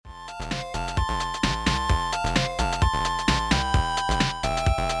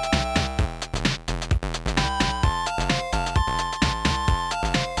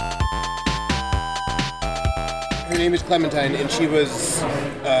name is Clementine, and she was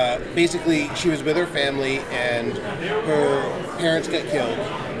basically she was with her family, and her parents got killed.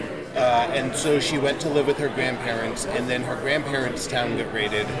 And so she went to live with her grandparents, and then her grandparents' town got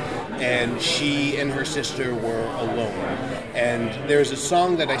raided, and she and her sister were alone. And there's a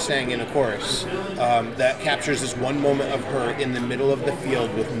song that I sang in a chorus that captures this one moment of her in the middle of the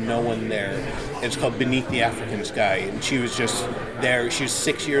field with no one there. It's called Beneath the African Sky, and she was just there. She was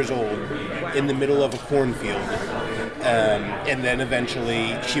 6 years old in the middle of a cornfield. And then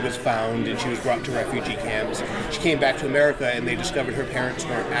eventually she was found and she was brought to refugee camps. She came back to America and they discovered her parents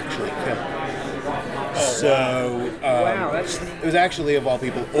weren't actually killed. Wow, that's neat. It was actually, of all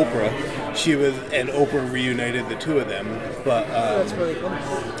people, Oprah. And Oprah reunited the two of them. But That's really cool.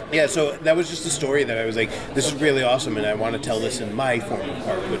 yeah, so that was just a story that I was like, this is really awesome, and I want to tell this in my form of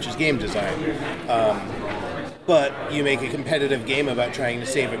art, which is game design. But you make a competitive game about trying to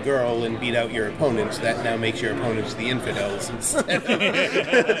save a girl and beat out your opponents. That now makes your opponents the infidels instead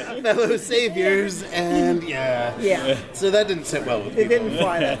of fellow saviors. And Yeah. so that didn't sit well with It people. didn't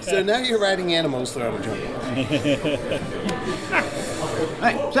fly that. So now you're riding animals throughout a jungle. All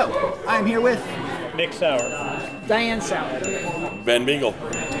right, so I'm here with Nick Sauer. Diane Sauer. Ben Beagle.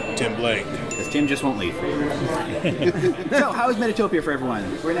 Tim Blake. because Tim just won't leave. So, how is Metatopia for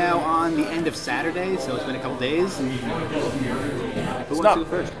everyone? We're now on the end of Saturday, so it's been a couple days. And who wants to go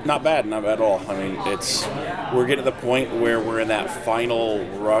first? Not bad at all. I mean, we're getting to the point where we're in that final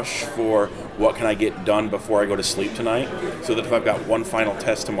rush for what can I get done before I go to sleep tonight, so that if I've got one final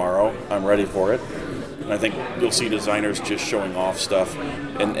test tomorrow, I'm ready for it. And I think you'll see designers just showing off stuff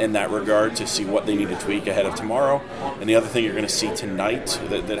in that regard to see what they need to tweak ahead of tomorrow. And the other thing you're going to see tonight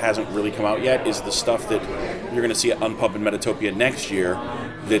that hasn't really come out yet is the stuff that you're going to see at Unpub and Metatopia next year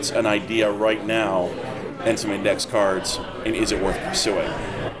that's an idea right now and some index cards, and is it worth pursuing?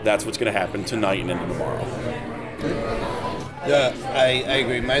 That's what's going to happen tonight and into tomorrow. Yeah, I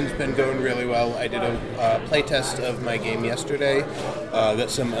agree. Mine's been going really well. I did a playtest of my game yesterday. Got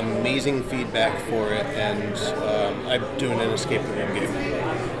some amazing feedback for it, and I'm doing an escape the room game.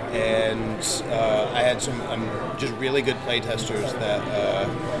 And I had some just really good playtesters that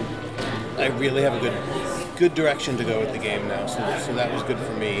I really have a good direction to go with the game now. So that was good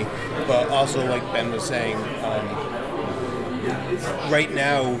for me. But also, like Ben was saying, right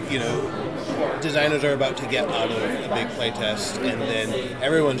now, designers are about to get out of a big playtest, and then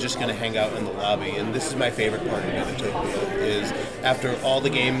everyone's just going to hang out in the lobby. And this is my favorite part of Metatopia, is after all the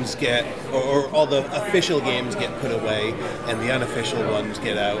games or all the official games get put away, and the unofficial ones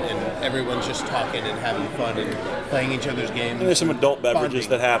get out, and everyone's just talking and having fun and playing each other's games. And there's some adult beverages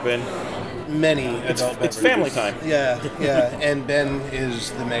that happen. Many adult beverages. It's family time. Yeah, and Ben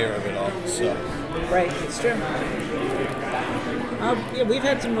is the mayor of it all, so. Right, it's true. We've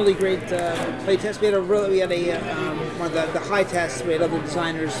had some really great play tests. We had one of the high tests. We had other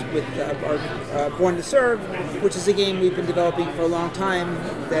designers with our Born to Serve, which is a game we've been developing for a long time.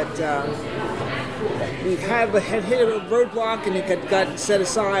 That we had hit a roadblock, and it got set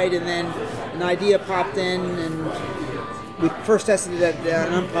aside, and then an idea popped in, and we first tested it at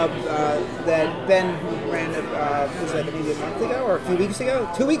an Unpub that Ben ran. Was that maybe a month ago or a few weeks ago?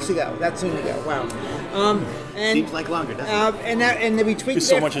 2 weeks ago. That soon ago. Wow. And seems like longer, doesn't it? And then we tweaked it.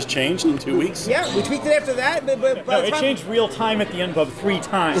 So much has changed in 2 weeks? Yeah, we tweaked it after that. But No, it changed real time at the Unpub 3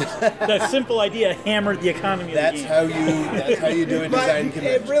 times. That simple idea hammered the economy of the game. That's how you do a design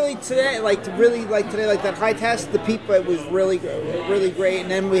convention. Really today, like that high test, the people, it was really great.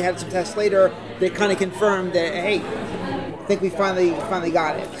 And then we had some tests later that kind of confirmed that, hey, I think we finally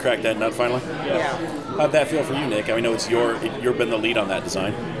got it. Cracked that nut finally? Yeah. How'd that feel for you, Nick? I know you've been the lead on that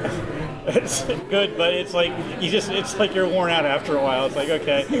design. It's good, but it's like it's like you're worn out after a while. It's like,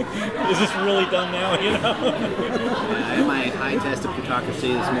 okay, is this really done now? Yeah, I had my high test of plutocracy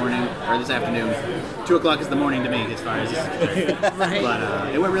this afternoon. 2 o'clock is the morning to me as far as Right.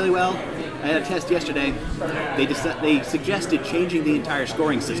 But it went really well. I had a test yesterday. They suggested changing the entire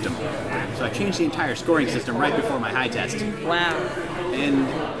scoring system. So I changed the entire scoring system right before my high test. Wow. And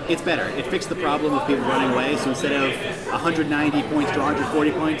it's better. It fixed the problem of people running away. So instead of 190 points to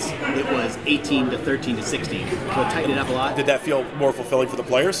 140 points, it was 18 to 13 to 16. So it tightened it up a lot. Did that feel more fulfilling for the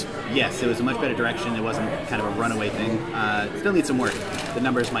players? Yes, it was a much better direction. It wasn't kind of a runaway thing. Still needs some work. The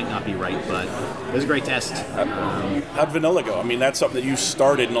numbers might not be right, but it was a great test. How'd vanilla go? I mean, that's something that you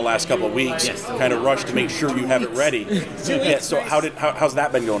started in the last couple of weeks. Yes. Kind of rushed to make sure you have it ready. Yeah. So how's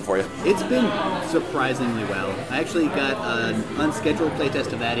that been going for you? It's been surprisingly well. I actually got an unscheduled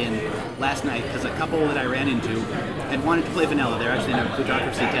playtest of that in last night because a couple that I ran into had wanted to play vanilla. They're actually in a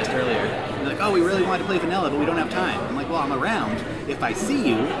plutocracy test earlier. They're like, oh, we really wanted to play vanilla, but we don't have time. I'm like, well, I'm around. If I see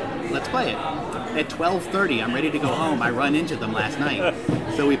you, let's play it. at 12:30, I'm ready to go home. I run into them last night.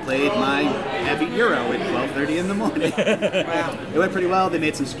 So we played my heavy Euro at 12:30 in the morning. Wow. It went pretty well. They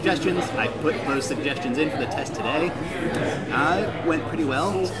made some suggestions. I put those suggestions in for the test today. It went pretty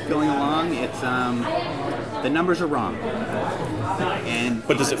well. It's going along. It's the numbers are wrong.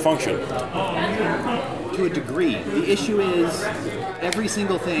 But does it function? To a degree. The issue is every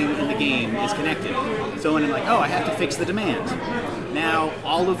single thing in the game is connected. So when I'm like, oh, I have to fix the demand. Now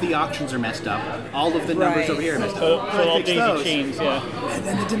all of the auctions are messed up. All of the numbers over here are messed So up. I all fix daisy those, chains, yeah. and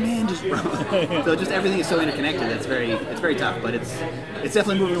then the demand is wrong. So just everything is so interconnected. It's very tough. But it's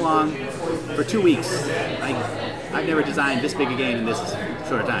definitely moving along. For 2 weeks, I've never designed this big a game in this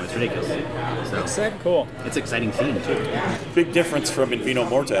short a time. It's ridiculous. So Cool. it's an exciting theme too. Big difference from Invino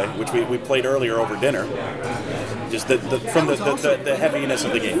Morte, which we played earlier over dinner. Just the heaviness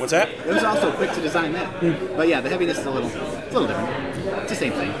of the game. What's that? It was also quick to design that. But yeah, the heaviness is a little different. It's the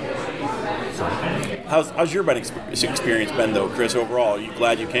same thing. How's your experience been, though, Chris, overall? Are you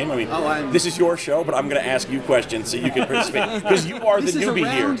glad you came? I mean, this is your show, but I'm going to ask you questions so you can participate. Because you are the newbie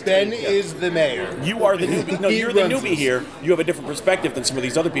here. Ben is the mayor. You are the newbie. No, you're the newbie here. You have a different perspective than some of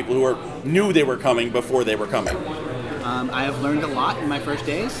these other people who knew they were coming before they were coming. I have learned a lot in my first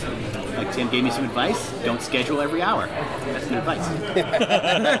days. Like Tim gave me some advice. Don't schedule every hour. That's good advice.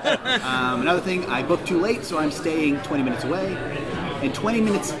 Another thing, I booked too late, so I'm staying 20 minutes away. And 20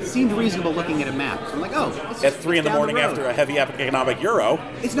 minutes seemed reasonable looking at a map. So I'm like, oh, at 3 in the morning after a heavy economic Euro.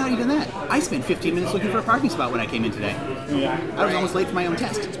 It's not even that. I spent 15 minutes looking for a parking spot when I came in today. Yeah. I was almost late for my own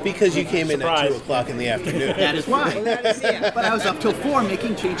test. It's because you came in at 2 o'clock in the afternoon. That is why. But I was up till 4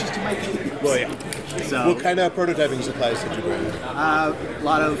 making changes to my game. Well, yeah. So, What kind of prototyping supplies did you bring? a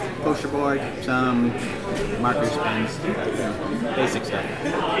lot of poster board, some markers, pens, basic stuff.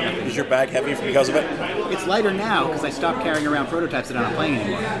 Is your bag heavy because of it? It's lighter now because I stopped carrying around prototypes that I'm not playing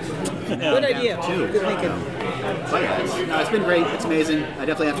anymore. Now Good I'm down idea. to 2. Good thinking. But yeah, it's been great. It's amazing. I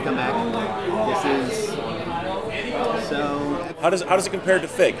definitely have to come back. This is so. How does it compare to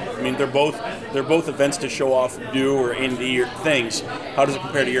Fig? I mean, they're both events to show off new or indie or things. How does it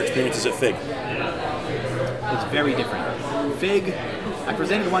compare to your experiences at Fig? It's very different. Fig, I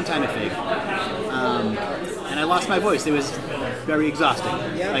presented one time at Fig, and I lost my voice. It was very exhausting.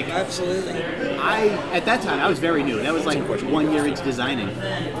 Yeah, absolutely. At that time, I was very new. That was like 1 year into designing,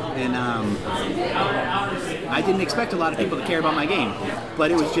 and I didn't expect a lot of people to care about my game,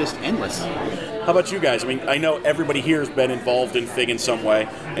 but it was just endless. How about you guys? I mean, I know everybody here has been involved in Fig in some way,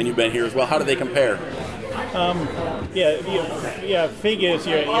 and you've been here as well. How do they compare? Fig is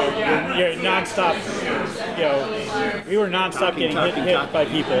your nonstop. We were nonstop getting hit by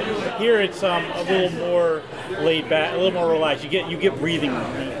people. Here it's a little more laid back, a little more relaxed. You get breathing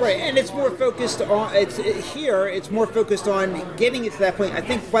room. Right, and it's more focused on. It's more focused on getting it to that point. I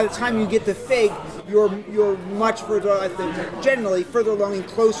think by the time you get to Fig, you're much further. I think generally further along and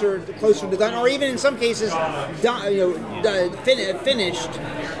closer to done, or even in some cases, finished,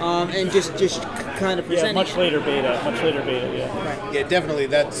 and just kind of presenting. Much later beta. Yeah. Right. Yeah, definitely.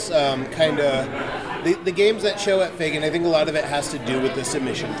 That's kind of the games that show at Fig, and I think a lot of it has to do with the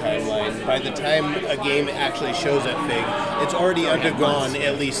submission timeline. By the time a game actually shows at Fig, it's already undergone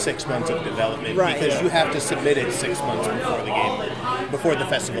at least 6 months of development, because you have to submit it 6 months before the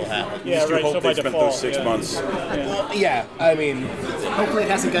festival happens. Yeah, right. Hope So they by spent default, those 6 months. Well, yeah, I mean, Hopefully, it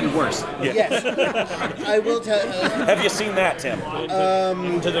hasn't gotten worse. yes. I will tell. Have you seen that, Tim?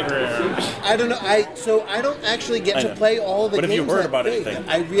 Into the ground. I don't know. I don't actually get I to know. play all the But have games. you heard at about Fig. anything?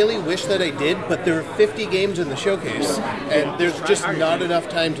 I really wish that I did, but there are 50 games in the showcase, and there's just not enough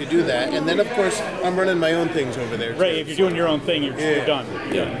time to do that. And then, of course, I'm running my own things over there. Right, if you're doing your own thing, you're done.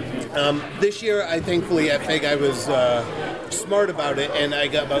 Yeah. This year, I thankfully at Fig, I was smart about it, and I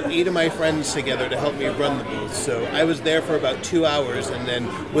got about 8 of my friends together to help me run the booth. So I was there for about 2 hours, and then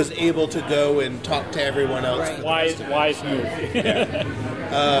was able to go and talk to everyone else. Right. Wise move.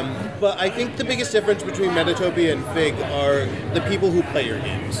 But I think the biggest difference between Metatopia and Fig are the people who play your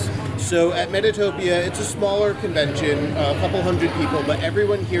games. So at Metatopia, it's a smaller convention, a couple hundred people, but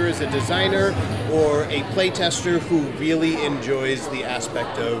everyone here is a designer or a playtester who really enjoys the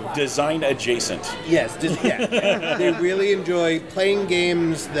aspect of Design adjacent. Yes, they really enjoy playing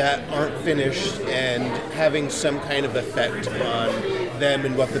games that aren't finished and having some kind of effect on them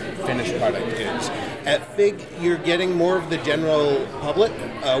and what the finished product is. At Fig, you're getting more of the general public.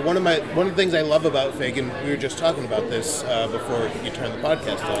 One of the things I love about Fig, and we were just talking about this before you turned the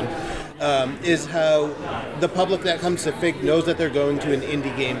podcast on, is how the public that comes to FIG knows that they're going to an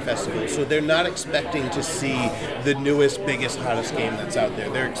indie game festival. So they're not expecting to see the newest, biggest, hottest game that's out there.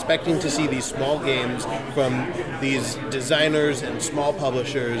 They're expecting to see these small games from these designers and small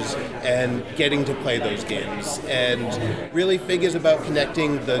publishers and getting to play those games. And really, FIG is about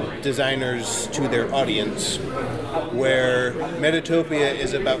connecting the designers to their audience, where Metatopia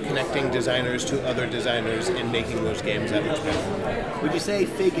is about connecting designers to other designers and making those games that much better. Would you say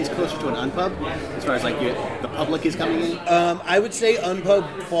FIG is closer to an Unpub as far as like the public is coming in? I would say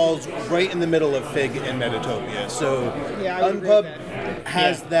Unpub falls right in the middle of FIG and Metatopia. So Yeah, I would agree with Unpub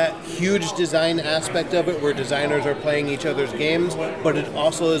has that huge design aspect of it where designers are playing each other's games, but it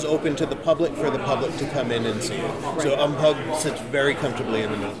also is open to the public for the public to come in and see it. So Unpub sits very comfortably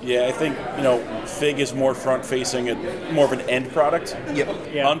in the middle. Yeah, I think, FIG is more front-facing, more of an end product.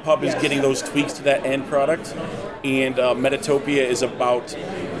 Yep. Yeah. Unpub is getting those tweaks to that end product, and Metatopia is about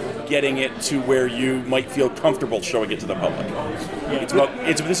getting it to where you might feel comfortable showing it to the public.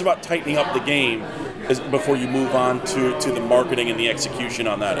 This is about tightening up the game before you move on to the marketing and the execution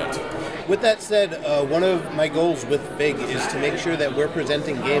on that end. With that said, one of my goals with FIG is to make sure that we're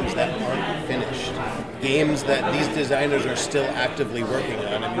presenting games that aren't finished. Games that these designers are still actively working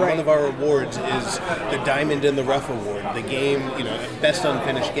on. I mean, one of our awards is the Diamond in the Rough Award, the game, best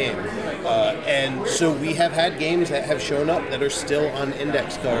unfinished game. And so we have had games that have shown up that are still on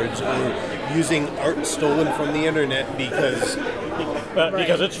index cards or using art stolen from the internet because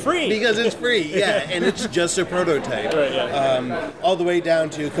it's free. Because it's free, yeah, and it's just a prototype. Right, yeah. All the way down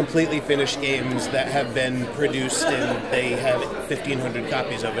to completely finished games that have been produced and they have 1,500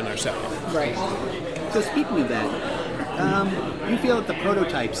 copies of and are selling. Right. So speaking of that, you feel that the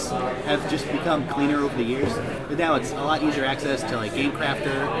prototypes have just become cleaner over the years? But now it's a lot easier access to like Game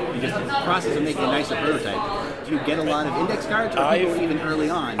Crafter and just the process of making a nicer prototype. Do you get a lot of index cards or people even early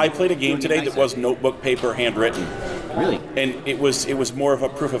on? I played a game today that was notebook paper handwritten. Really? And it was more of a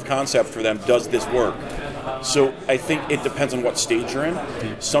proof of concept for them. Does this work? So I think it depends on what stage you're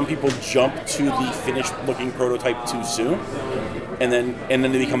in. Some people jump to the finished looking prototype too soon, and then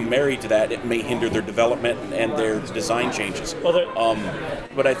they become married to that. It may hinder their development and their design changes.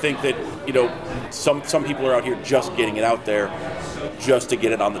 But I think that some people are out here just getting it out there, just to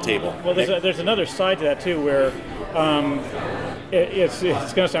get it on the table. Well, there's another side to that too, where it's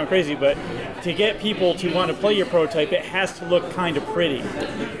going to sound crazy, but to get people to want to play your prototype, it has to look kind of pretty.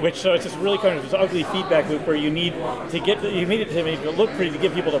 So it's just really kind of this ugly feedback loop where you need to make it look pretty to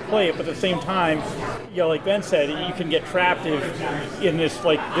get people to play it, but at the same time, like Ben said, you can get trapped in this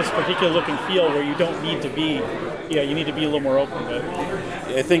particular look and feel where you don't need to be. You need to be a little more open. But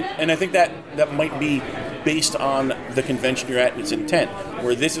I think that might be based on the convention you're at and its intent,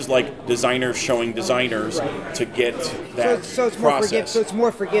 where this is like designers showing designers to get that so it's process. It's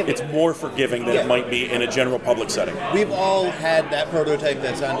more forgiving. It's more forgiving than it might be in a general public setting. We've all had that prototype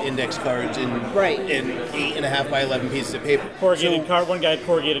that's on index cards in 8.5 by 11 pieces of paper. Corrugated card. One guy had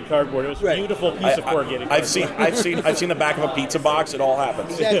corrugated cardboard. It was a beautiful piece of corrugated cardboard. I've seen the back of a pizza box. It all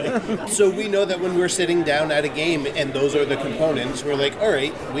happens. Exactly. So we know that when we're sitting down at a game and those are the components, we're like, all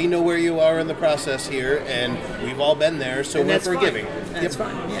right, we know where you are in the process here, and we've all been there, so we're forgiving. That's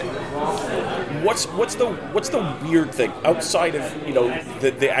fine. Yeah. What's the weird thing outside of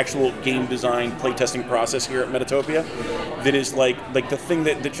the actual game design playtesting process here at Metatopia that is like the thing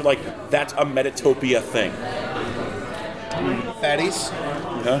that you're like, that's a Metatopia thing? Fatties.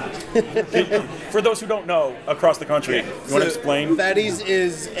 For those who don't know, across the country, you want to explain? Fatties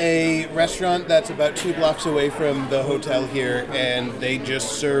is a restaurant that's about 2 blocks away from the hotel here, and they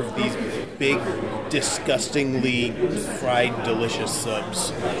just serve these big, disgustingly fried, delicious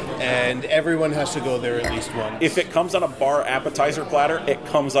subs. And everyone has to go there at least once. If it comes on a bar appetizer platter, it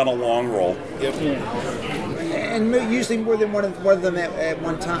comes on a long roll. Yep. And usually more than one of them at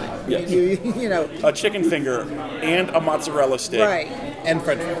one time. Yes. You A chicken finger and a mozzarella stick. right. And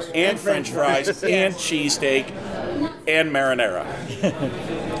French fries. And French fries and cheesesteak and marinara.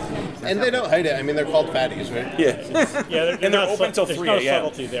 And they don't hide it. I mean, they're called fatties, right? Yeah. And they're open until 3 a.m. There's no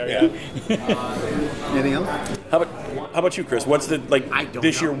subtlety there. Yeah. Anything else? How about you, Chris? What's the I don't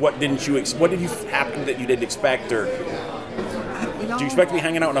this know. year? What did you happen that you didn't expect, or do you expect to be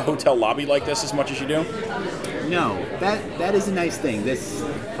hanging out in a hotel lobby like this as much as you do? No, that is a nice thing. This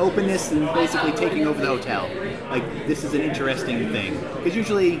openness and basically taking over the hotel. Like, this is an interesting thing. Because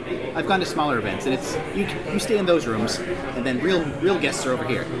usually, I've gone to smaller events, and it's you stay in those rooms, and then real guests are over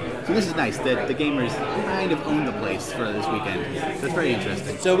here. So So this is nice that the gamers kind of own the place for this weekend. So it's very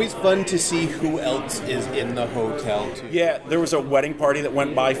interesting. It's always fun to see who else is in the hotel, too. Yeah, there was a wedding party that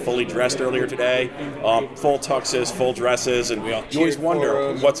went by fully dressed earlier today. Full tuxes, full dresses, and you always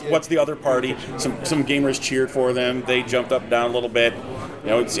wonder what's the other party. Some gamers cheered for them. They jumped up and down a little bit. You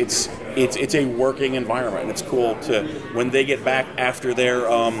know, it's a working environment, and it's cool to when they get back after their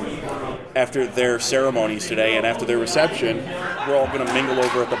ceremonies today and after their reception, we're all going to mingle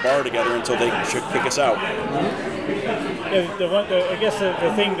over at the bar together until they kick us out. I guess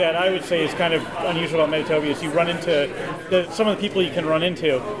the thing that I would say is kind of unusual about Metatopia is you run into some of the people you can run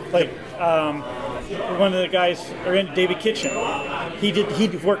into, like one of the guys, David Kitchen. He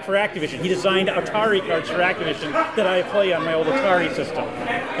worked for Activision. He designed Atari cards for Activision that I play on my old Atari system.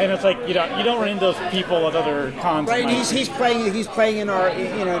 And it's like you don't run into those people at other cons. Right, he's playing in our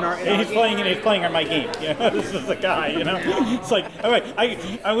he's playing on my game. You know? This is the guy. You know, it's like all right.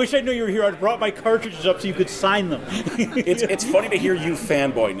 I wish I knew you were here. I'd brought my cartridges up so you could sign them. It's funny to hear you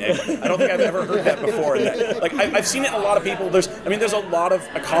fanboy, Nick. I don't think I've ever heard that before. Like I've seen it in a lot of people. There's a lot of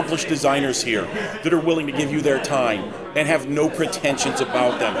accomplished designers here that are willing to give you their time and have no pretensions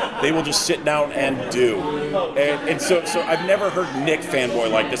about them. They will just sit down and do. And so I've never heard Nick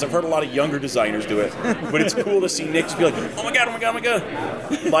fanboy like this. I've heard a lot of younger designers do it, but it's cool to see Nick just be like, oh my god,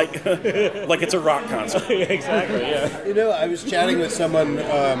 like it's a rock concert. Exactly. Yeah. You know, I was chatting with someone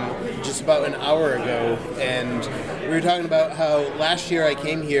just about an hour ago, and we were talking about how last year I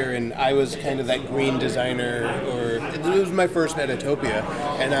came here and I was kind of that green designer, or it was my first Metatopia,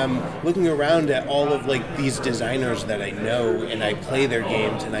 and I'm looking around at all of like these designers that I know, and I play their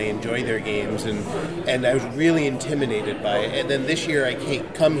games and I enjoy their games, and I was really intimidated by it. And then this year I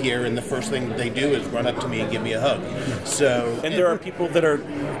come here and the first thing they do is run up to me and give me a hug. And there are people that are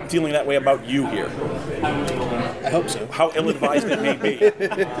feeling that way about you here. I hope so. How ill-advised it may be.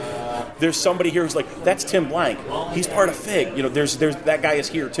 There's somebody here who's like, that's Tim Blank. He's part of FIG. You know, there's that guy is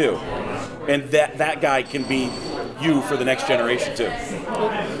here too, and that guy can be you for the next generation too.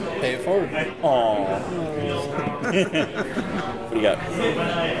 Pay it forward. Aww. What do you got?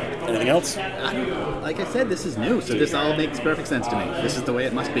 Anything else? Like I said, this is new, so this all makes perfect sense to me. This is the way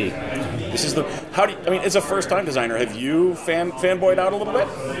it must be. As a first-time designer, have you fanboyed out a little bit?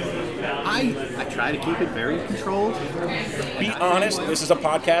 I try to keep it very controlled. Be honest, this is a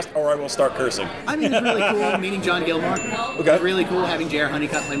podcast, or I will start cursing. I mean, it's really cool meeting John Gilmore. Okay. It's really cool having J.R.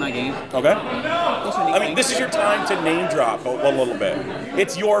 Honeycutt play my game. Okay. This is your time to name drop a little bit.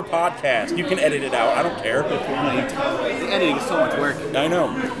 It's your podcast. You can edit it out. I don't care. The editing is so much work. I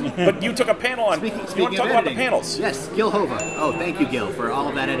know. But you took a panel on... Speaking you want to talk about the panels? Yes, Gil Hova. Oh, thank you, Gil, for all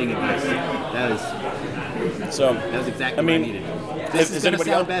of that editing advice. That was exactly what I needed. This is going to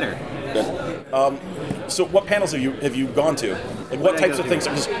sound better. Good. So what panels have you gone to? Like what types of things?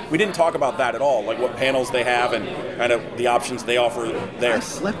 Because we didn't talk about that at all. Like what panels they have and kind of the options they offer there. I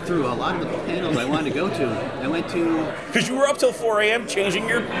slept through a lot of the panels I wanted to go to. I went to... Because you were up till 4 a.m. changing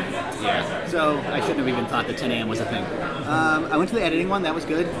your... Yeah. So I shouldn't have even thought that 10 a.m. was a thing. I went to the editing one. That was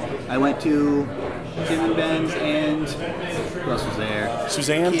good. I went to Tim and Ben's and... Who else was there?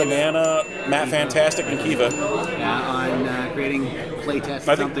 Suzanne, Kiva. Banana, Matt Fantastic, and Kiva. Yeah, on creating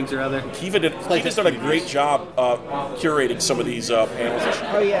playtests, somethings or other. Kiva's done a great job curating some of these panels.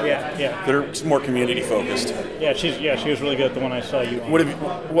 Oh yeah. Yeah. They're more community focused. Yeah, she was really good at the one I saw you on.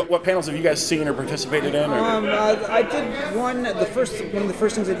 What panels have you guys seen or participated in? I did one of the first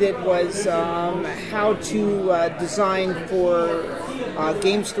things I did was how to design for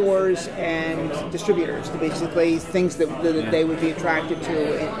game stores and distributors, basically things that they would be attracted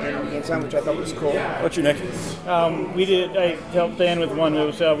to in some, which I thought was cool. What's your Nick? I helped Dan with one. It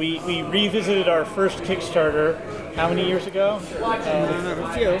was we revisited our first Kickstarter. How many years ago?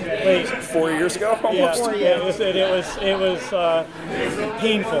 A few. Wait, 4 years ago? Almost. Yeah, it was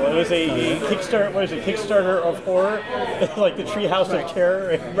painful. It was a Kickstarter. What is it? Kickstarter of horror, like the Treehouse of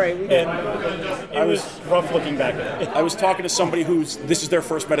Terror. Right. And it was rough looking back at it. I was talking to somebody this is their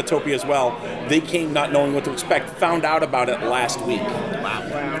first Metatopia as well. They came not knowing what to expect, found out about it last week.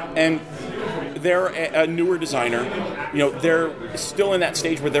 Wow. And they're a newer designer. You know, they're still in that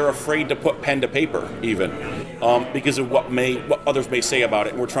stage where they're afraid to put pen to paper, even because of what others may say about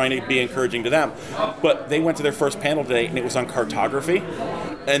it. And we're trying to be encouraging to them. But they went to their first panel today, and it was on cartography.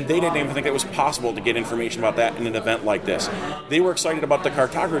 And they didn't even think it was possible to get information about that in an event like this. They were excited about the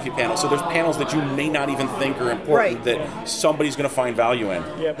cartography panel, so there's panels that you may not even think are important that somebody's going to find value in,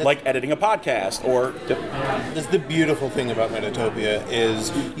 like editing a podcast or... That's the beautiful thing about Metatopia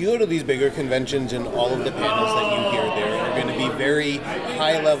is you go to these bigger conventions and all of the panels that you hear there are going to be very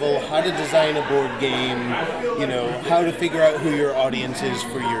high level, how to design a board game, how to figure out who your audience is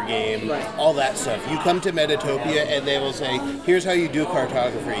for your game, all that stuff. You come to Metatopia and they will say, here's how you do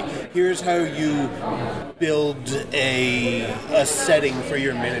cartography. Here's how you build a setting for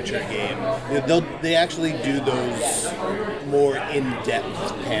your miniature game. They actually do those more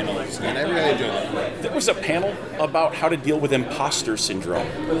in-depth panels, and I really enjoy that. There was a panel about how to deal with imposter syndrome,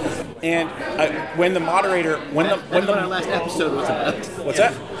 and when the moderator, that's what our last episode was about. What's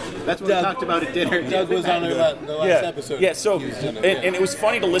that? That's what we talked about at dinner. Doug was on the last episode. Yeah, so, and it was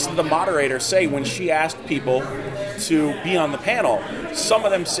funny to listen to the moderator say when she asked people to be on the panel, some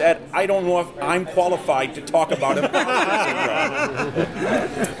of them said, I don't know if I'm qualified to talk about imposter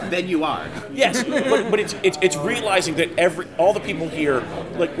syndrome. Then you are. Yes, but it's realizing that all the people here,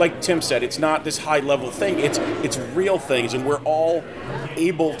 like Tim said, it's not this high level thing. It's real things, and we're all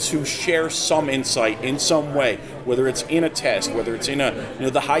able to share some insight in some way, whether it's in a test, whether it's in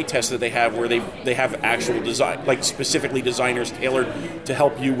the high test that they have where they have actual design, like specifically designers tailored to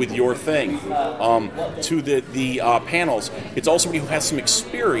help you with your thing, to the panels. It's also somebody who has some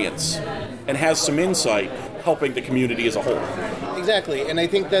experience and has some insight helping the community as a whole. Exactly, and I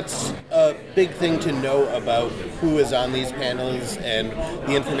think that's a big thing to know about who is on these panels and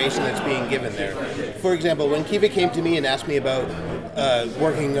the information that's being given there. For example, when Kiva came to me and asked me about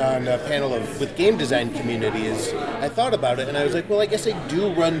working on a panel with game design communities, I thought about it and I was like, well, I guess I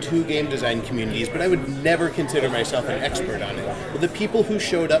do run 2 game design communities, but I would never consider myself an expert on it. But the people who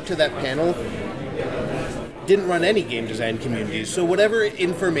showed up to that panel didn't run any game design communities, so whatever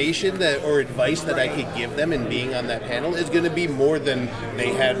information or advice that I could give them in being on that panel is going to be more than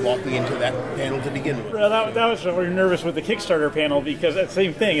they had walking into that panel to begin with. Well, that was we were nervous with the Kickstarter panel because that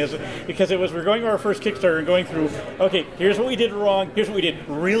same thing is because we're going to our first Kickstarter and going through. Okay, here's what we did wrong. Here's what we did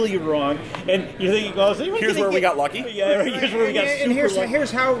really wrong, and you're thinking, well, here's where we got lucky. Yeah, right, here's where we got super lucky.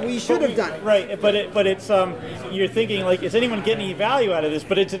 Here's how we should have done it. Right, but it's you're thinking like, is anyone getting any value out of this?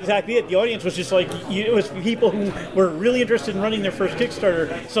 But it's exactly it. The audience was just like it was people who were really interested in running their first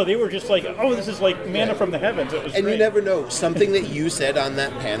Kickstarter, so they were just like, oh, this is like manna from the heavens. It was and great. You never know. Something that you said on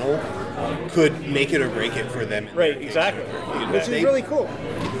that panel could make it or break it for them. Right, exactly. Which is really cool.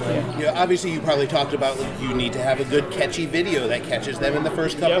 Obviously, you probably talked about you need to have a good catchy video that catches them in the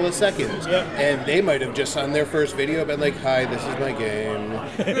first couple of seconds. Yep. And they might have just on their first video been like, hi, this is my game.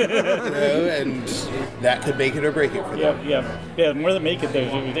 And that could make it or break it for them. Yeah, more than make it,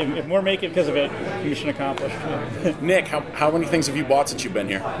 if more make it because of it, mission accomplished. Nick, how many things have you bought since you've been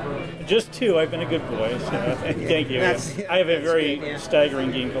here? Just 2. I've been a good boy. So thank you. I have a very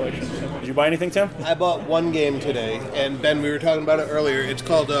staggering game collection. So. Did you buy anything, Tim? I bought 1 game today, and Ben, we were talking about it earlier. It's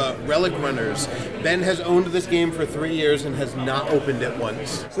called Relic Runners. Ben has owned this game for 3 years and has not opened it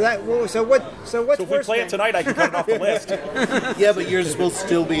once. So what's So if we play it tonight, I can cut it off the list. Yeah, but yours will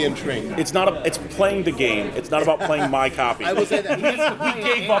still be in Tring. It's playing the game. It's not about playing my copy. I will say that we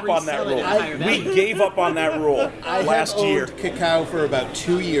gave up on that rule. We gave up on that rule last year. I have owned Cacao for about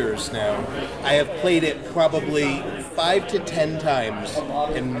 2 years now. I have played it probably 5 to 10 times,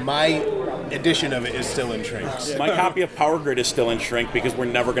 and my edition of it is still in Shrink. My copy of Power Grid is still in Shrink because we're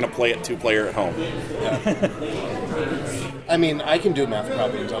never going to play it 2-player at home. Yeah. I mean, I can do math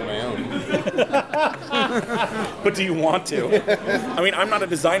problems on my own. But do you want to? I mean, I'm not a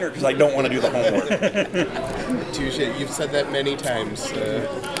designer because I don't want to do the homework. Touche. You've said that many times.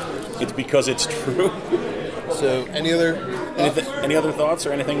 It's because it's true. So, any other thoughts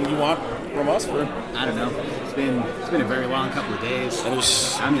or anything you want from us? I don't know. It's been a very long couple of days. I'm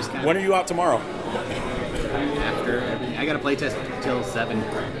just kind of... When are you out tomorrow? After everything. I got to play test till 7.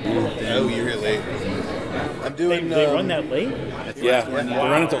 Oh, you're here late. I'm doing... They run that late? Yeah, they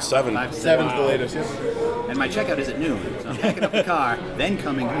run until 7. 7's the latest, yeah. And my checkout is at noon, so I'm packing up the car, then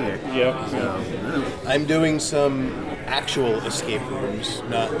coming here. Yep. So, I'm doing some actual escape rooms,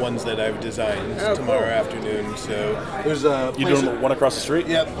 not ones that I've designed, tomorrow afternoon. So there's a... You doing one across the street?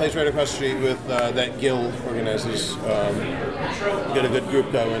 Yeah, the place right across the street with that Gil organizes. Got a good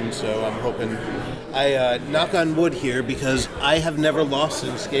group going, so I'm hoping... I knock on wood here because I have never lost an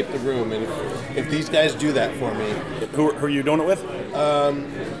escape the room, and if these guys do that for me... Who are you doing it with?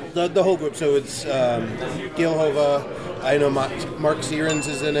 The whole group, so it's Gil Hova, I know Mark Sierens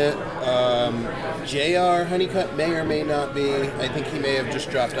is in it. J.R. Honeycutt may or may not be. I think he may have just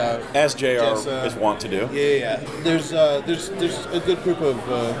dropped out. As J.R. is wont to do. Yeah. There's a good group of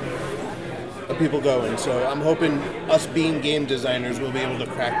people going, so I'm hoping us being game designers will be able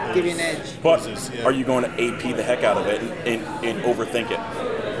to crack those. Give you an edge. But are you going to AP the heck out of it and overthink it?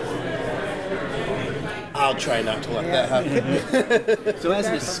 I'll try not to let that happen. So as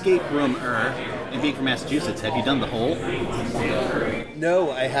an escape roomer, and being from Massachusetts, have you done The Hole? No,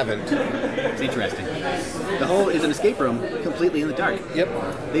 I haven't. It's interesting. The Hole is an escape room completely in the dark.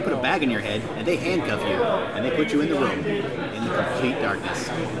 Yep. They put a bag in your head, and they handcuff you, and they put you in the room in the complete darkness.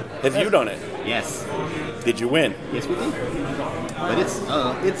 Have you done it? Yes. Did you win? Yes, we did. But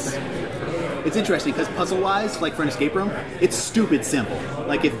it's interesting because puzzle-wise, like for an escape room, it's stupid simple.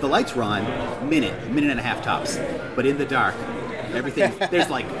 Like if the lights were on, minute and a half tops. But in the dark, everything there's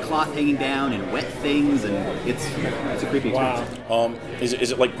like cloth hanging down and wet things, and it's a creepy experience. Wow. Is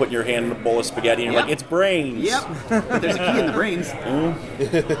it like putting your hand in a bowl of spaghetti and you're like, it's brains? Yep. But there's a key in the brains.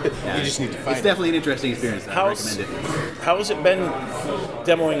 Yeah, you just need to find it. It's definitely an interesting experience. I recommend it. How's it been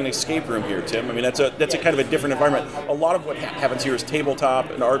demoing an escape room here, Tim? I mean, that's a kind of a different environment. A lot of what happens here is tabletop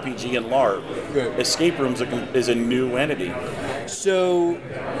and RPG and LARP. Right. Escape rooms is a new entity. So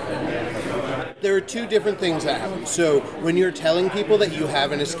there are two different things that happen. So when you're telling people that you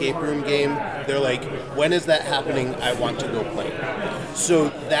have an escape room game, they're like, when is that happening? I want to go play. So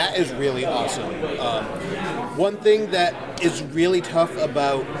that is really awesome. One thing that is really tough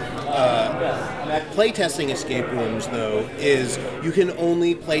about playtesting escape rooms, though, is you can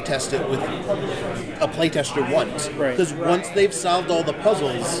only playtest it with a playtester once. Because once they've solved all the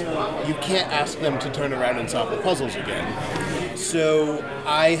puzzles, you can't ask them to turn around and solve the puzzles again. So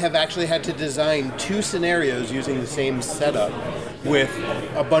I have actually had to design 2 scenarios using the same setup with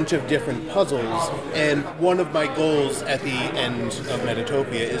a bunch of different puzzles, and one of my goals at the end of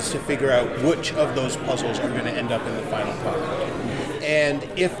Metatopia is to figure out which of those puzzles are going to end up in the final product. And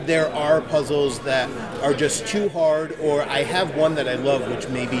if there are puzzles that are just too hard, or I have one that I love which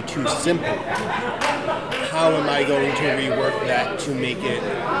may be too simple, how am I going to rework that to make it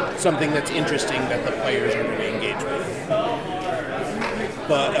something that's interesting that the players are going to engage with?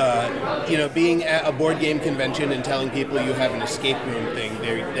 But, being at a board game convention and telling people you have an escape room thing,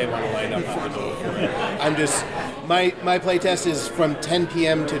 they want to line up on the door for it. My playtest is from 10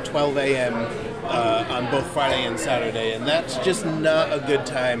 p.m. to 12 a.m. On both Friday and Saturday, and that's just not a good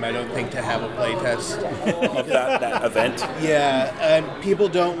time, I don't think, to have a playtest. Of that event? Yeah, and people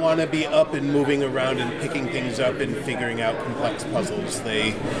don't want to be up and moving around and picking things up and figuring out complex puzzles.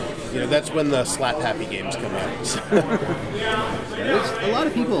 That's when the slap happy games come out. A lot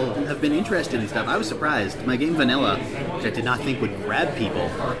of people have been interested in stuff. I was surprised. My game Vanilla, which I did not think would grab people,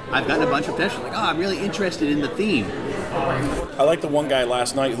 I've gotten a bunch of potential. Like, I'm really interested in the theme. I like the one guy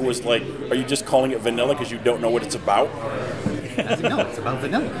last night who was like, are you just calling it vanilla because you don't know what it's about? I said, no, it's about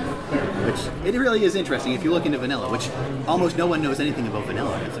vanilla. Which, it really is interesting if you look into vanilla, which almost no one knows anything about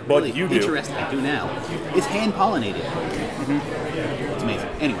vanilla. It's really interesting. I do now. It's hand-pollinated. Mm-hmm. It's amazing.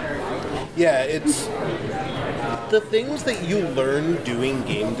 Anyway. Yeah, it's the things that you learn doing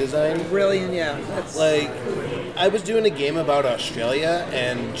game design. Brilliant, yeah. Like, I was doing a game about Australia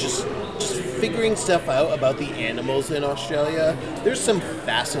and just figuring stuff out about the animals in Australia. There's some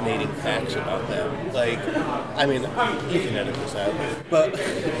fascinating facts about them. Like, I mean, you can edit this out, but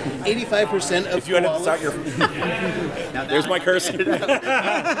 85% of if you edit this out, you're... There's my cursing.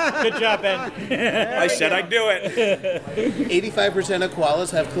 Good job, Ben. I said I'd do it. 85% of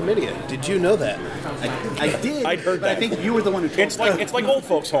koalas have chlamydia. Did you know that? I did. I'd heard that. I think you were the one who told me. It's like old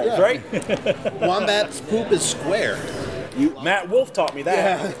folks' homes, right? Wombat's poop is square. Matt Wolf taught me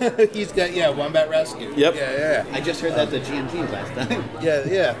that. Yeah, he's got Wombat Rescue. Yep. Yeah. I just heard that the GMG last time.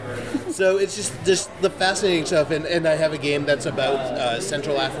 Yeah. So it's just the fascinating stuff, and I have a game that's about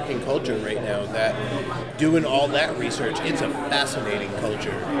Central African culture right now. That doing all that research, it's a fascinating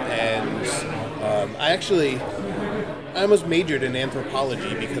culture, and I almost majored in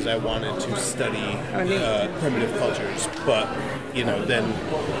anthropology because I wanted to study primitive cultures, but then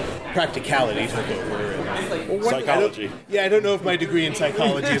practicality took over. Psychology. I don't know if my degree in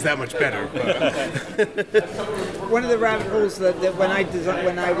psychology is that much better. But. One of the rabbit holes that when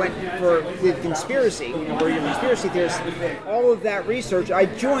I went with conspiracy, where you're conspiracy theorists, all of that research, I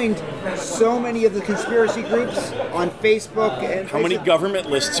joined so many of the conspiracy groups on Facebook. And how many government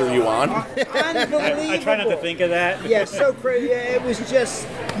lists are you on? Unbelievable. I try not to think of that. Yeah, so crazy. It was just...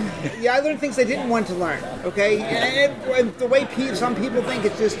 I learned things I didn't want to learn, okay? And the way some people think,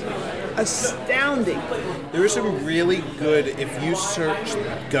 it's just astounding. There are some really good, if you search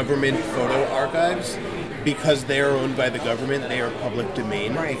government photo archives, because they are owned by the government, they are public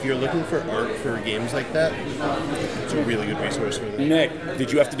domain. Right. If you're looking for art for games like that, it's a really good resource for that. Nick,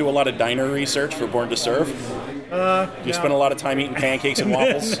 did you have to do a lot of diner research for Born to Serve? You spent a lot of time eating pancakes and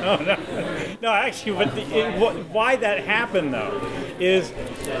waffles? No, actually, why that happened though is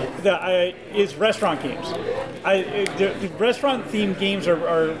restaurant games. The restaurant-themed games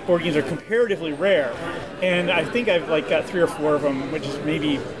are board games are comparatively rare, and I think I've got 3 or 4 of them, which is might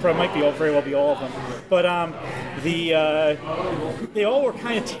be very well be all of them. But they all were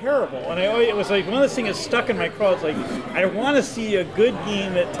kind of terrible, and it was like one of those things that stuck in my craw. It's like I want to see a good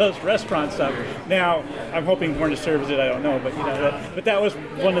game that does restaurant stuff. Now I'm hoping Born to Serve is it. I don't know, but that was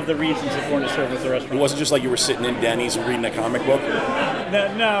one of the reasons that Born to Serve was the restaurant. It wasn't just like you were sitting in Denny's and reading a comic book?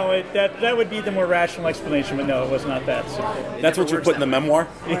 No, that would be the more rational explanation, but no, it was not that simple. That's what you put in the memoir?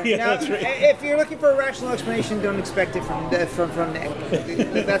 Yeah, Now, that's right. if you're looking for a rational explanation, don't expect it from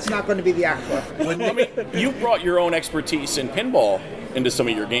Nick. That's not going to be the actual explanation. I mean, you brought your own expertise in pinball into some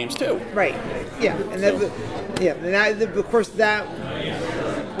of your games too. Right. Yeah. And of course that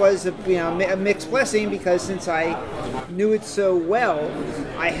was a mixed blessing, because since I knew it so well,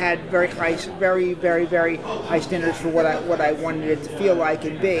 I had very, very high standards for what I wanted it to feel like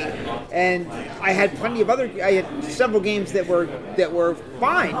and be. And I had I had several games that were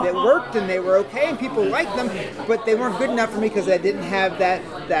fine, that worked, and they were okay, and people liked them, but they weren't good enough for me because I didn't have that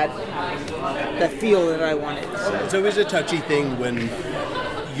feel that I wanted. So. It's always a touchy thing when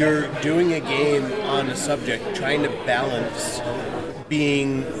you're doing a game on a subject, trying to balance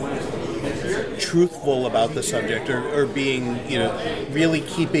being truthful about the subject or being, really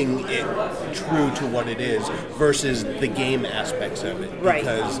keeping it true to what it is versus the game aspects of it. Right.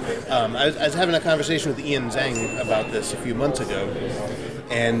 Because I was having a conversation with Ian Zhang about this a few months ago,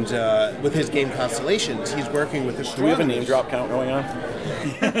 and with his game Constellations, he's working with astronomers. Do we have a name drop count going on?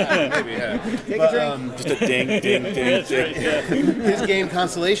 Maybe, yeah. Take a drink. Just a ding, ding, ding, ding. His game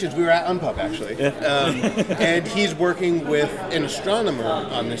Constellations, we were at Unpub actually, and he's working with an astronomer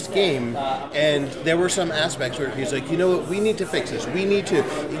on this game, and there were some aspects where he's like, you know what, we need to fix this.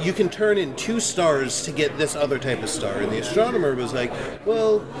 You can turn in 2 stars to get this other type of star, and the astronomer was like,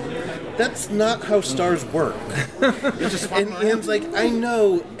 well, that's not how stars work. And Ian's like, I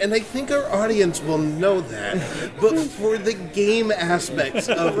know, and I think our audience will know that, but for the game aspects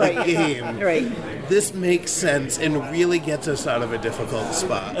of the game, this makes sense and really gets us out of a difficult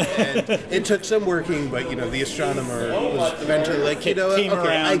spot. And it took some working, but the astronomer was eventually like,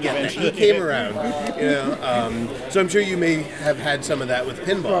 okay, I get it. He came around. So I'm sure you may have had some of that with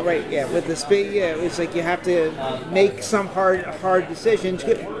pinball. Well, right, yeah. With the speed, it's like you have to make some hard decisions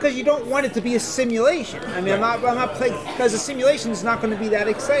because you don't want it to be a simulation. I mean, I'm not playing because a simulation is not going to be that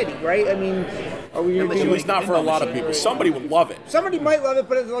exciting, right? I mean, it's not for a lot of people. Somebody would love it. Somebody might love it,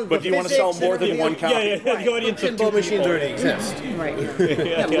 but do you want to sell more than one copy? Yeah. The audience of Pinball machines already exist. Right.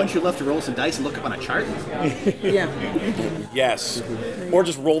 Yeah, but wouldn't you love to roll some dice and look up on a chart? Yeah. Yes. Or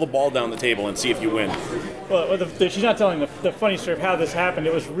just roll the ball down the table and see if you win. Well, she's not telling the funny story of how this happened.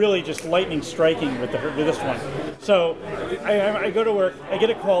 It was really just lightning striking with this one. So I go to work. I get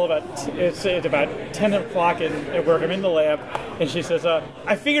a call it's about 10 o'clock at work. I'm in the lab, and she says,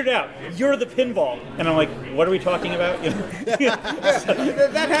 "I figured it out. You're the pinball." And I'm like, "What are we talking about?"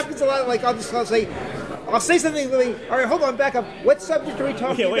 That happens a lot. Like I'll say something really. All right, hold on, back up. What subject are we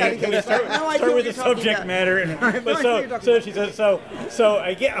talking about? Can we start with the subject matter? So she says, so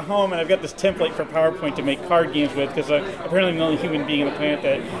I get home and I've got this template for PowerPoint to make card games with, because apparently I'm the only human being on the planet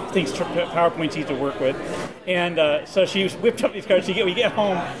that thinks PowerPoint's easy to work with. And so she whipped up these cards. We get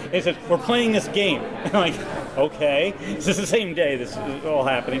home and it says, we're playing this game. And I'm like, okay. This is the same day this is all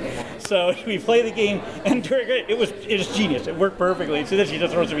happening. So we play the game, and it was genius. It worked perfectly. So then she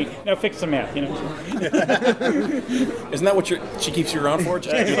just throws to me, now fix the math, Isn't that what she keeps you around for?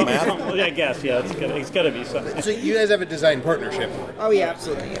 Just to do the math? I guess, yeah. It's got to be something. So you guys have a design partnership. Oh yeah,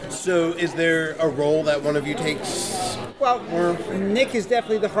 absolutely. Yeah. So is there a role that one of you takes? Well, Nick is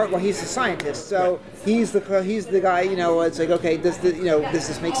definitely the heart. Well, he's the scientist, so he's the guy. It's like, okay, does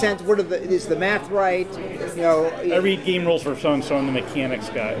this make sense? Is the math right? I read game rules for so I'm the mechanics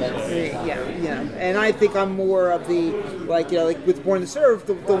guy. Yeah. And I think I'm more of the like with Born to Serve.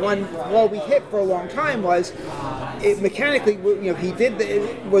 The one wall we hit for a long time was mechanically, he did.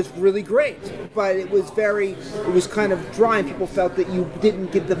 It was really great, but it was kind of dry, and people felt that you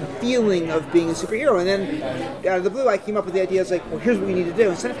didn't get the feeling of being a superhero. And then out of the blue, I came up with the idea. I was like, well, here's what you need to do.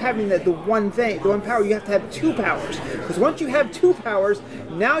 Instead of having the one power, you have to have 2 powers. Because once you have 2 powers,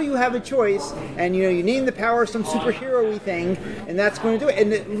 now you have a choice, and you need the power of some superhero-y thing, and that's going to do it.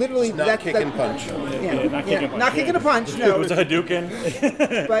 And literally, not kick and punch. Not kicking a punch. No, It was a Hadouken.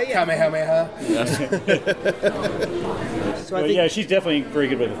 but yeah. Kamehameha. So I think, she's definitely very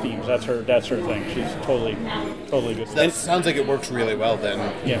good with the themes. That's her thing. She's totally good. That sounds like it works really well then.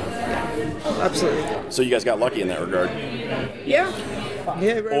 Yeah. absolutely. So you guys got lucky in that regard. Yeah.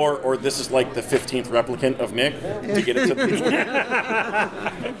 Yeah, Or this is like the 15th replicant of Nick to get it to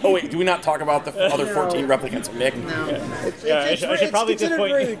Oh wait, do we not talk about the other 14 replicants of Nick? no. I should probably at this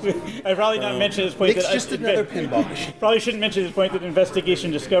point. I probably not mention this point. Nick's that just another pinball machine. Probably shouldn't mention this point that investigation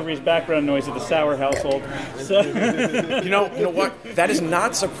discovery is background noise at the Sauer household. So You know what? That is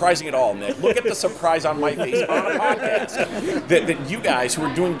not surprising at all, Nick. Look at the surprise on my face on a podcast. That you guys who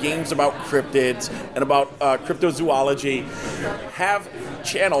are doing games about cryptids and about cryptozoology have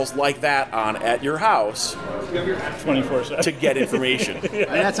channels like that on at your house 24/7 to get information. And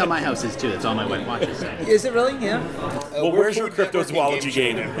that's how my house is too. That's all my wife watches. Is it really? Yeah. Well, where's your cryptozoology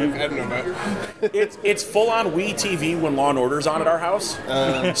game? I don't know about. It's full on Wii TV when Law and Order's on at our house.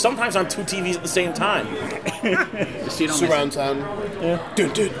 Sometimes on 2 TVs at the same time. Just so you don't miss Surround sound. Yeah.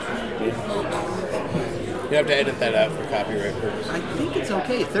 Dun. You have to edit that out for copyright purposes. I think it's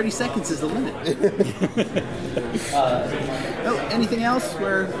okay. 30 seconds is the limit. Anything else?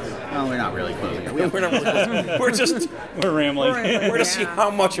 We're not really closing. We're not really we're rambling. We're to see how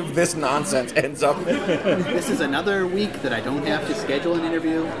much of this nonsense ends up. This is another week that I don't have to schedule an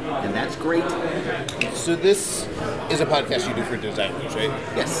interview, and that's great. So this is a podcast you do for designers, right?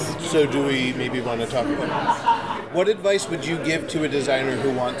 Yes. So do we maybe want to talk about it? What advice would you give to a designer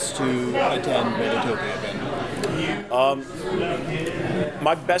who wants to attend Metatopia event?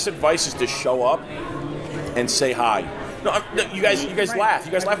 My best advice is to show up and say hi. No, you guys laugh.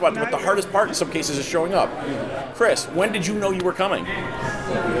 You guys laugh about it, but the hardest part in some cases is showing up. Chris, when did you know you were coming?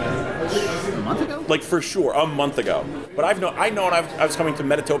 A month ago? Like for sure, a month ago. But I was coming to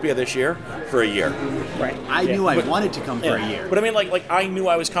Metatopia this year for a year. Right. I knew I wanted to come for a year. But I mean, like I knew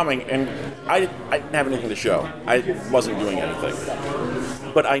I was coming, and I didn't have anything to show. I wasn't doing anything.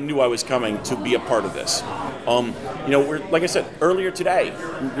 But I knew I was coming to be a part of this. We're like I said earlier today,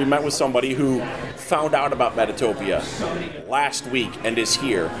 we met with somebody who found out about Metatopia last week and is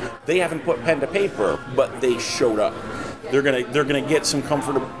here. They haven't put pen to paper, but they showed up. They're gonna get some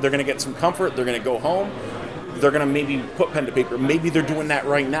comfort. They're gonna get some comfort. They're gonna go home. They're gonna maybe put pen to paper. Maybe they're doing that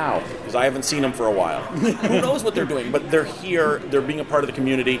right now because I haven't seen them for a while. Who knows what they're doing? But they're here. They're being a part of the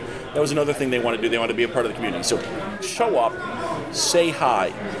community. That was another thing they want to do. They want to be a part of the community. So show up, say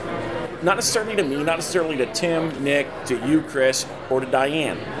hi. Not necessarily to me, not necessarily to Tim, Nick, to you, Chris, or to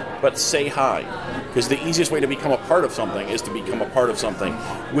Diane, but say hi. Because the easiest way to become a part of something is to become a part of something,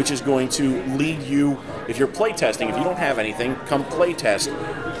 which is going to lead you, if you're playtesting, if you don't have anything, come playtest,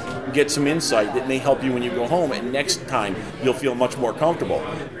 get some insight that may help you when you go home, and next time you'll feel much more comfortable.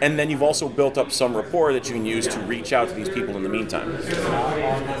 And then you've also built up some rapport that you can use to reach out to these people in the meantime.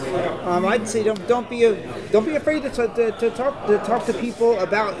 I'd say don't be afraid to talk to people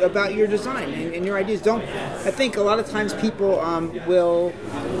about your design and your ideas. I think a lot of times people will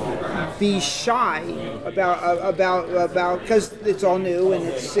be shy about because it's all new and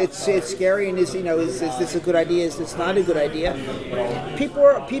it's scary and is this a good idea? Is this not a good idea?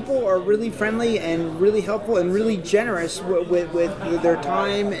 People are really friendly and really helpful and really generous with their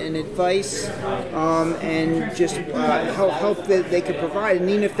time and advice and just help that they can provide. And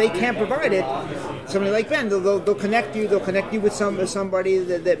even if they can't provide it, somebody like Ben, they'll connect you. They'll connect you with somebody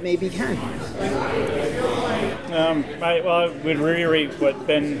that maybe can. I would reiterate what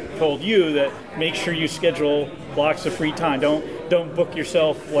Ben told you, that make sure you schedule blocks of free time. Don't book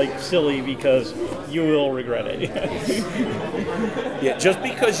yourself like silly because you will regret it. Yeah, just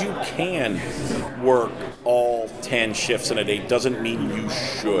because you can work all 10 shifts in a day doesn't mean you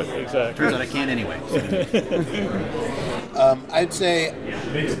should. Exactly. Turns out I can anyway. I'd say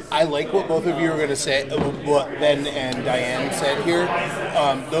I like what both of you are going to say, what Ben and Diane said here.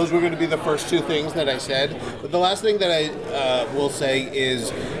 Those were going to be the first two things that I said. But the last thing that I will say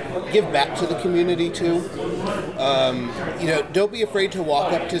is give back to the community too. Don't be afraid to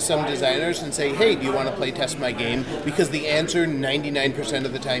walk up to some designers and say, hey, do you want to play test my game? Because the answer 99%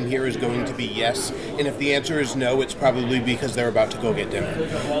 of the time here is going to be yes. And if the answer is no, it's probably because they're about to go get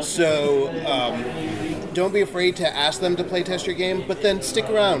dinner. So don't be afraid to ask them to playtest your game, but then stick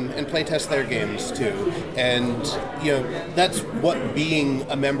around and playtest their games too. And that's what being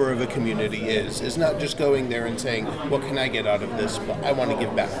a member of a community is not just going there and saying, what can I get out of this, but I want to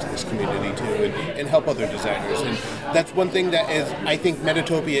give back to this community too and help other designers. And that's one thing that is, I think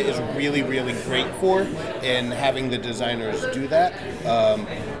Metatopia is really, really great for, in having the designers do that.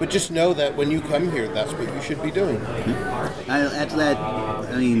 But just know that when you come here, that's what you should be doing. I'll add to that,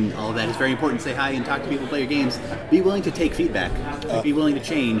 I mean, all of that is very important. Say hi and talk to people, play your games. Be willing to take feedback. Be willing to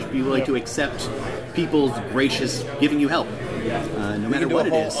change. Be willing to accept people's gracious giving you help. No matter what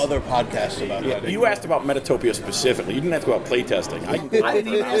it is. Other podcast about that. You asked about Metatopia specifically. You didn't ask about playtesting. I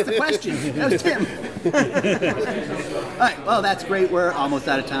didn't even ask the question. That was Tim. All right, well, that's great. We're almost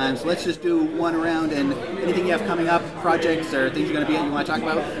out of time, so let's just do one round. And anything you have coming up, projects or things you're going to be at you want to talk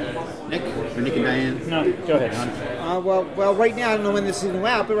about? Nick? Or Nick and Diane? No, go ahead, Hon. Well, right now, I don't know when this is going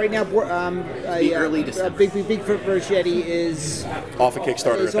out, but right now, early December. Big Foot Verchetti is Off of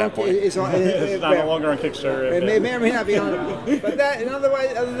Kickstarter at that point. It's no longer on Kickstarter. It may or may not be on it. But that, and other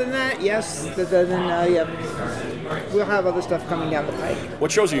than that, yes. We'll have other stuff coming down the pike.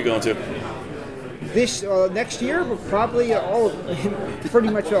 What shows are you going to? This next year, probably all, pretty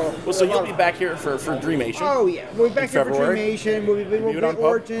much all. Well, so you'll be back here for Dreamation. Oh yeah, we'll be back here for February. Dreamation. We'll be at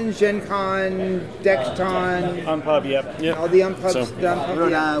Origins, Gen Con, DexCon. Unpub, yep. All the Unpubs. So,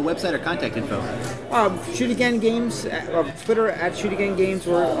 Wrote website or contact info? Shoot Again Games, Twitter at Shoot Again Games,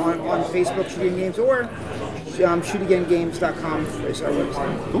 or on Facebook Shoot Again Games, or shootagaingames.com is our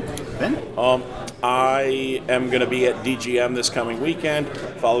website. Cool. Ben? I am going to be at DGM this coming weekend,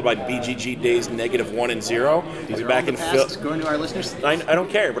 followed by BGG Days -1 and 0. These I'll be are back all in the past, going to our listeners. I don't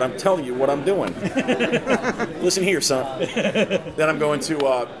care, but I'm telling you what I'm doing. Listen here, son. Then I'm going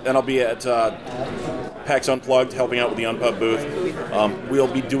to, and I'll be at PAX Unplugged, helping out with the Unpub booth. We'll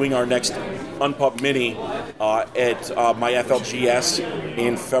be doing our next Unpub Mini at my FLGS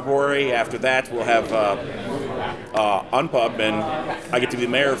in February. After that, we'll have Unpub, and I get to be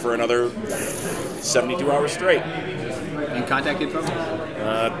the mayor for another 72 hours straight. And contact info?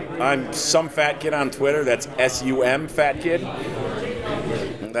 I'm some fat kid on Twitter. That's SUM fat kid.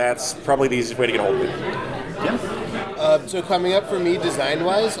 That's probably the easiest way to get a hold of me. Jim? So coming up for me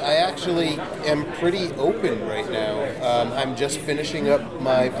design-wise, I actually am pretty open right now. I'm just finishing up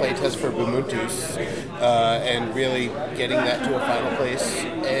my playtest for Bumuntus and really getting that to a final place.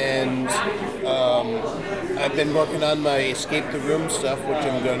 And I've been working on my Escape the Room stuff, which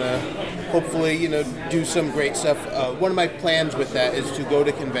I'm going to hopefully, do some great stuff. One of my plans with that is to go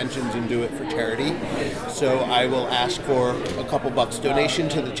to conventions and do it for charity. So I will ask for a couple bucks donation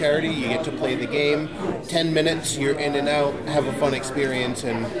to the charity. You get to play the game. 10 minutes, you're in and out, have a fun experience,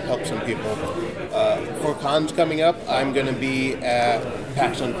 and help some people. For cons coming up, I'm going to be at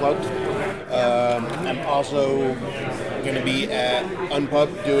PAX Unplugged. I'm also going to be at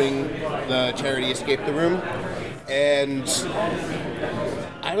Unpub doing the charity Escape the Room. And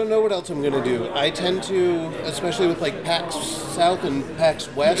I don't know what else I'm going to do. I tend to, especially with like PAX South and PAX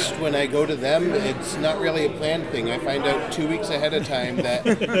West, when I go to them, it's not really a planned thing. I find out 2 weeks ahead of time that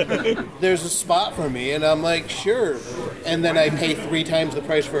there's a spot for me, and I'm like, sure. And then I pay 3 times the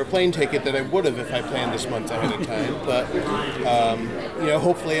price for a plane ticket that I would have if I planned this month ahead of time. But,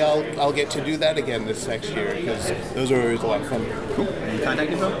 hopefully I'll get to do that again this next year, because those are always a lot of fun. Cool. And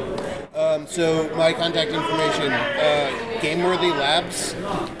contact info? So my contact information, Gameworthy Labs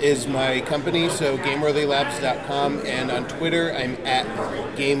is my company, so gameworthylabs.com, and on Twitter I'm at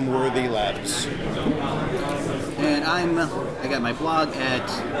Gameworthy Labs. And I got my blog at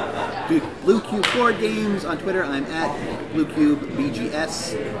Blue Cube Board Games. On Twitter I'm at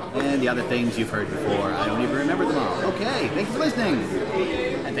BlueCubeBGS, and the other things you've heard before. I don't even remember them all. Okay, thank you for listening.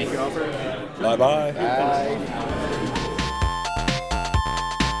 And thank you all for Bye-bye. Bye.